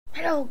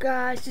Hello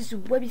guys, this is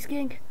Webby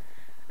Skink,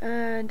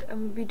 and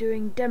I'm gonna be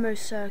doing demo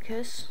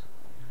Circus.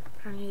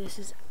 Apparently this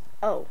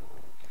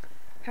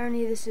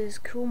is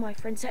cool. My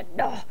friend said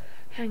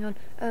hang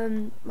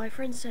on. My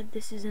friend said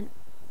this is an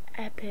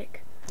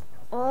epic.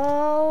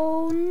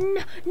 Oh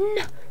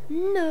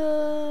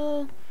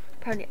no.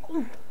 Apparently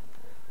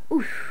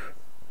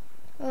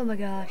oh my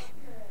gosh.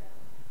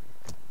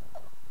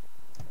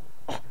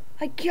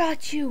 I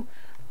got you.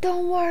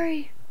 Don't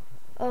worry.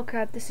 Oh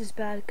crap, this is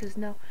bad because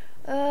no.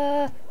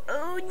 Oh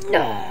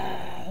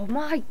no!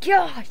 My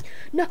gosh!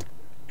 No!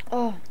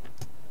 Oh.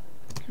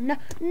 No,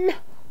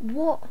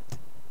 what?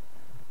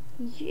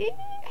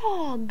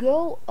 Yeah!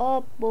 Go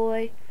up,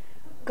 boy.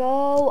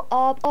 Go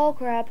up. Oh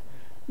crap.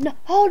 No,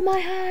 hold my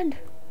hand!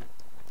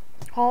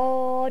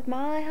 Hold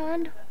my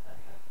hand.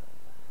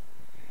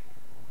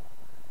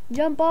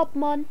 Jump up,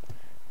 man.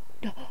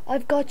 No,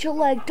 I've got your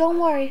leg, don't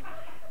worry.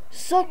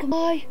 Suck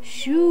my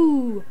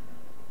shoe.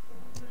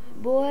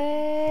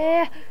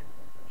 Boy.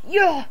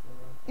 Yeah!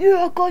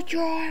 Yeah, got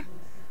your arm.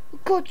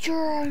 Got your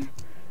arm.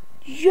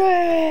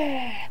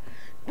 Yeah!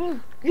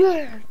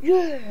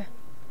 Yeah!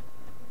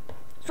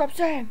 Stop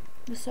saying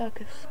the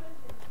circus.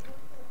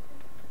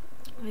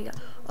 There we go.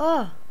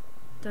 Oh!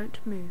 Don't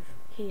move.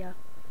 Here.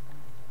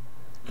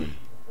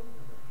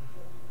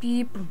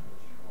 Beep.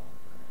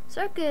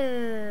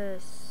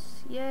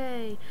 Circus!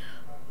 Yay!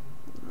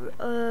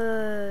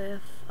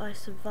 If I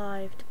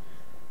survived.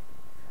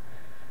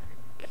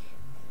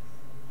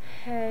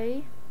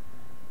 Hey.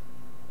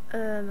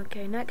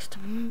 Okay, next.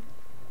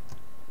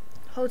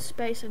 Hold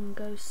space and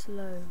go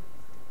slow.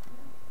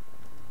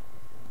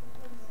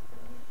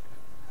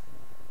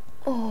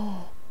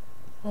 Oh.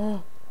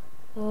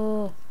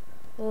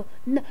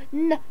 No.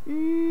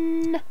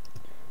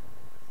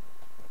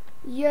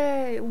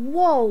 Yay.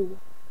 Whoa.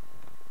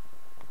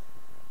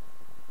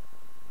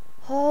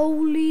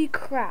 Holy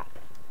crap.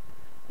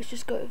 Let's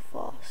just go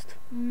fast.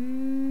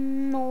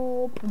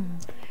 No.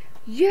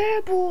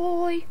 Yeah,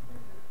 boy.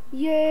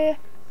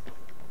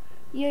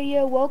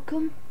 Yeah,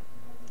 welcome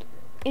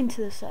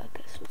into the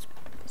circus.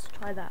 Let's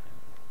try that.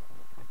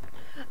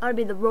 I'll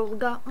be the roller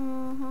guy.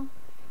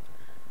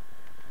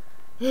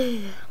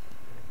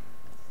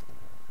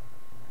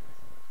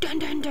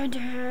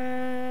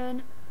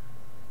 Dun.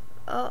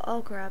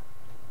 Oh crap.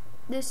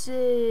 This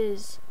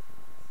is...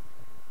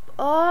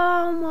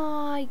 Oh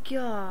my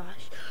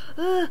gosh.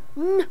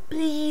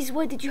 Please,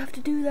 why did you have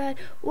to do that?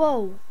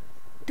 Whoa.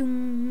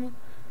 Dum.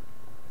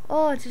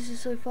 Oh, this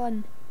is so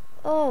fun.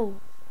 Oh,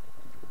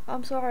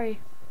 I'm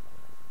sorry.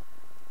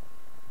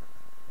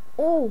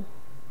 Oh.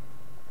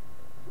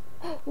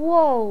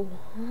 Whoa.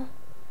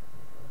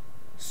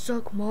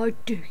 Suck my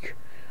dick.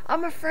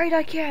 I'm afraid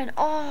I can.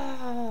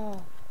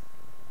 Oh.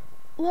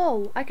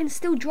 Whoa, I can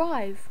still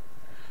drive.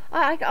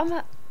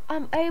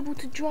 I'm able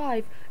to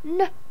drive.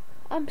 No,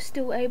 I'm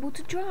still able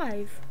to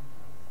drive.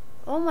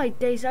 Oh my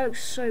days, that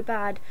looks so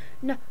bad.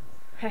 No.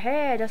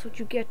 Hey, that's what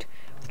you get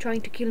for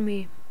trying to kill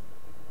me.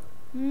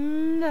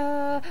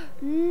 No.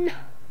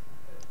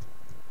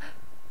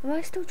 Am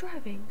I still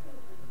driving?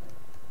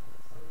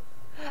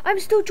 I'm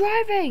still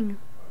driving.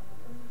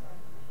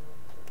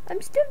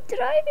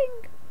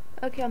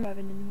 Okay, I'm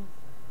driving anymore.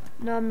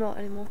 No, I'm not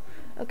anymore.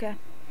 Okay.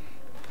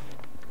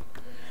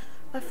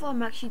 I thought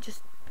I'm actually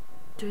just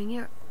doing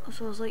it.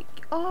 So I was like,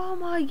 oh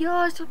my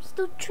gosh, I'm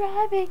still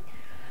driving.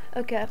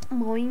 Okay,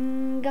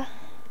 moing.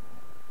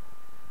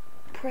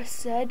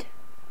 Press Z.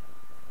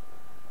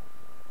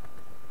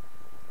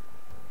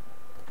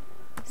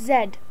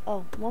 Z.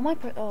 Oh, what am I I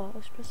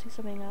was pressing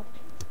something else.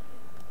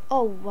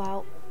 Oh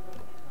wow.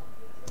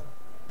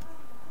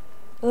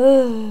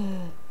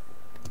 Ooh.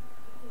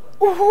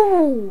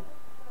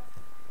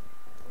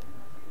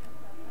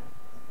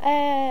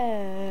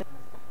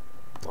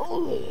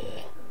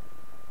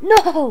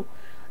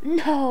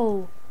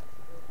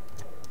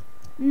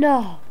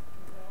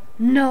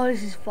 No,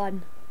 this is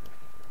fun.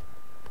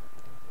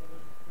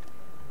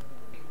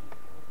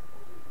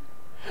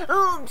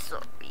 Oh, I'm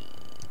sorry.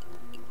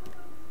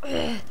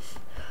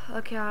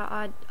 Okay,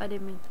 I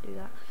didn't mean to do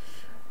that.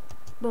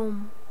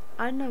 Boom.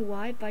 I don't know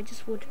why, but I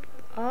just watched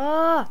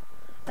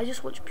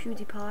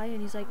PewDiePie,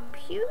 and he's like,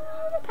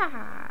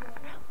 PewDiePie.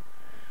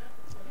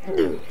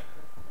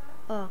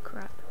 Oh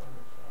crap.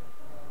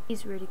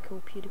 He's really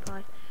cool,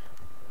 PewDiePie.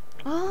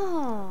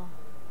 Oh.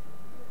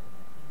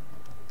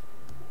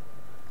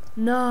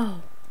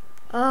 No.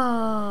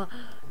 Oh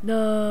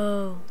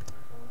no.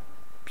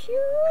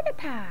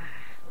 PewDiePie.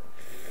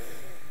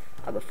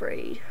 I'm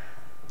afraid.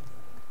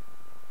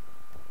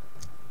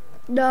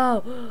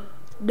 No.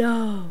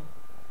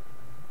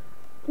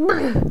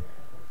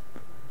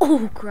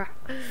 Oh crap.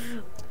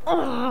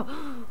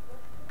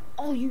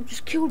 Oh, you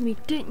just killed me.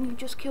 Didn't you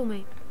just kill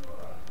me?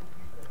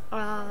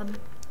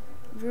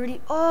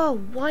 Really?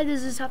 Oh, why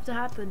does this have to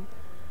happen?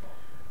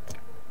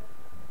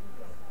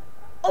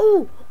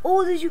 Oh,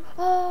 did you?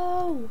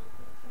 Oh.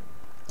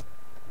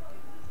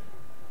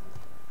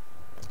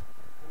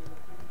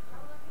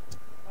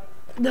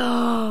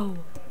 No.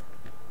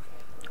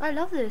 I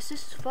love this.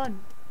 This is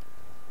fun.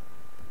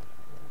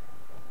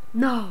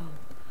 No.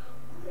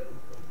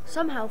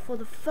 Somehow, for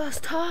the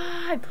first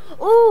time.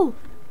 Oh!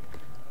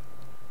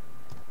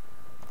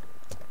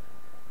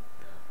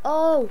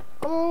 Oh!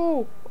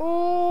 Oh!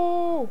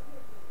 Oh!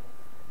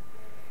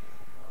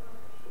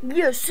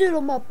 Yeah, sit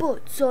on my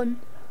butt,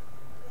 son.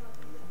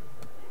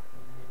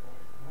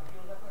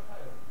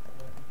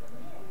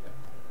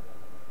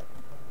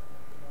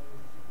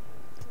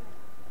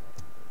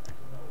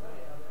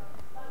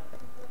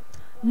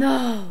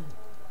 No!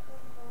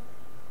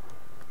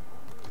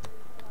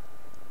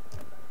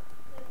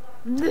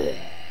 Bleh.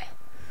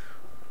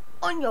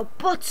 On your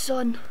butt,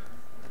 son.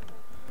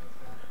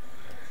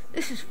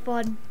 This is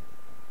fun.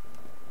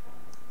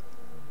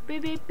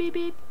 Beep beep beep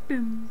beep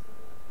boom.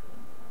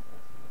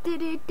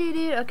 Did it, did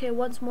it. Okay,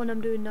 once more and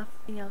I'm doing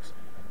nothing else.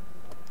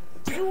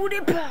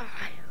 PewDiePie!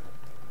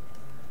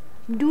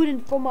 I'm doing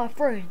it for my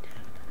friend.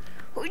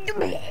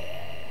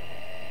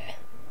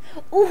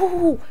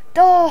 Ooh,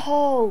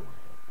 Doho!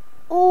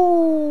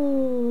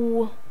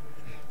 Ooh!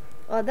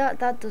 Oh,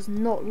 that does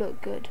not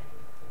look good.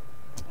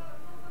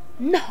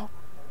 No!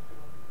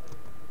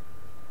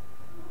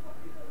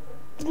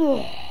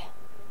 Ugh.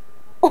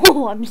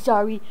 Oh, I'm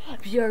sorry.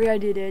 I'm sorry I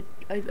did it.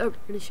 I'm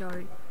really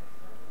sorry.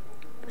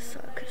 The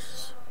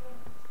circus.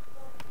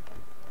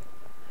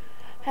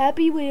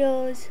 Happy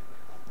Wheels.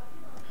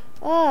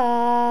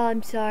 Oh,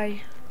 I'm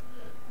sorry.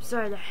 I'm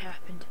sorry that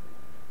happened.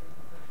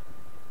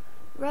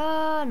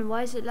 Run!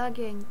 Why is it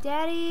lagging?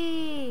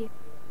 Daddy!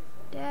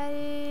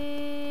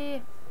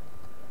 Daddy!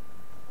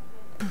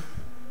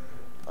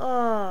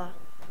 Oh,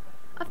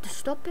 I have to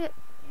stop it.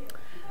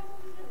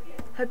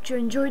 Hope you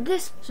enjoyed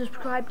this.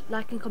 Subscribe,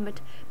 like and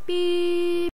comment. Beep!